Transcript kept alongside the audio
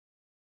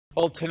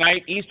Well,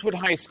 tonight, Eastwood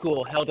High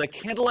School held a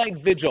candlelight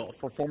vigil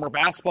for former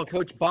basketball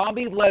coach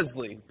Bobby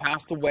Lesley, who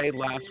passed away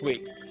last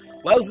week.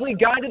 Lesley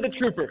guided the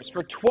Troopers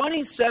for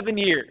 27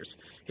 years.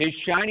 His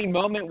shining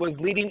moment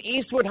was leading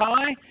Eastwood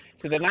High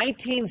to the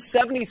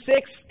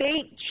 1976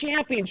 state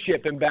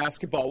championship in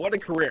basketball. What a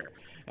career,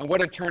 and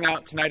what a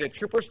turnout tonight at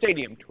Trooper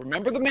Stadium to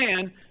remember the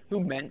man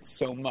who meant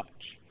so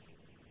much.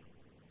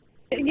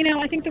 You know,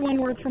 I think the one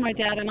word for my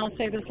dad, and I'll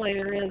say this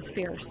later, is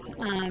fierce.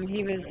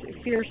 He was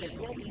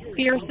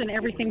fierce in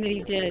everything that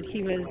he did.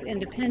 He was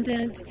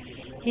independent.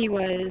 He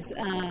was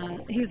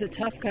a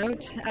tough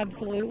coach,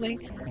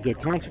 absolutely. The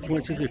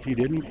consequences, if you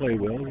didn't play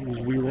well, was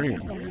we ran.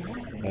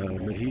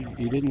 But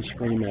he didn't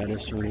scream at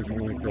us or anything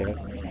like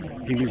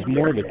that. He was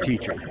more of a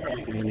teacher,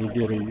 and he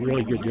did a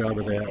really good job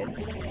of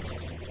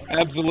that.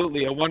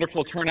 Absolutely, a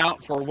wonderful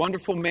turnout for a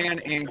wonderful man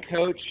and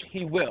coach.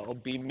 He will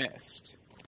be missed.